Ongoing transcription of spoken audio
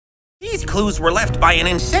These clues were left by an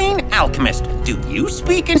insane alchemist. Do you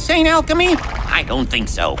speak insane alchemy? I don't think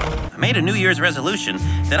so. I made a New Year's resolution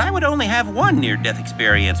that I would only have one near-death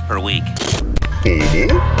experience per week.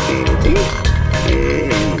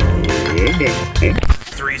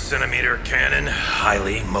 3-centimeter cannon,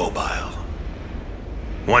 highly mobile.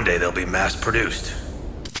 One day they'll be mass-produced.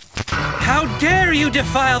 How dare you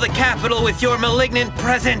defile the capital with your malignant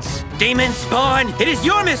presence! Demon spawn, it is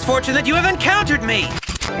your misfortune that you have encountered me!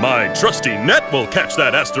 My trusty net will catch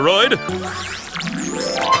that asteroid!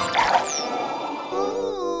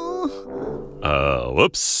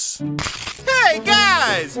 Whoops. Hey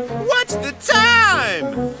guys! What's the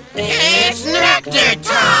time? It's nectar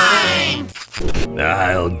time!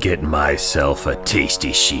 I'll get myself a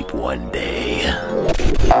tasty sheep one day.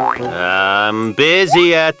 I'm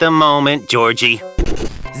busy at the moment, Georgie.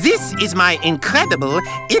 This is my incredible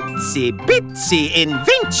itsy-bitsy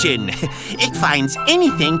invention. It finds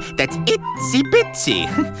anything that's itsy-bitsy.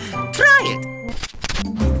 Try it.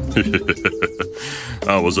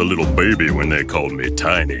 I was a little baby when they called me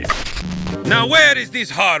Tiny. Now where is this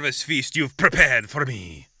harvest feast you've prepared for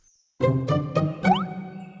me?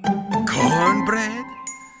 Cornbread?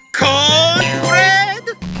 Cornbread?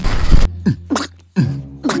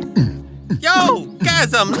 Yo,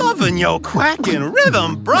 guys, I'm loving your quacking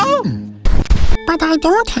rhythm, bro. But I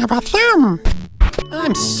don't have a thumb.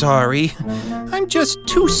 I'm sorry. I'm just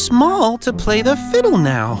too small to play the fiddle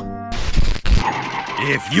now.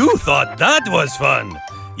 If you thought that was fun,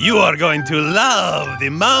 you are going to love the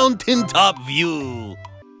mountaintop view.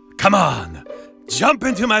 Come on, jump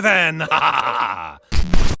into my van.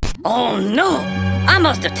 Oh no! I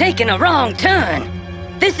must have taken a wrong turn.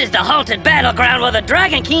 This is the halted battleground where the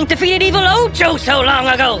Dragon King defeated evil Ocho so long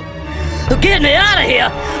ago. Get me out of here!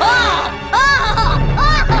 Ah! Ah!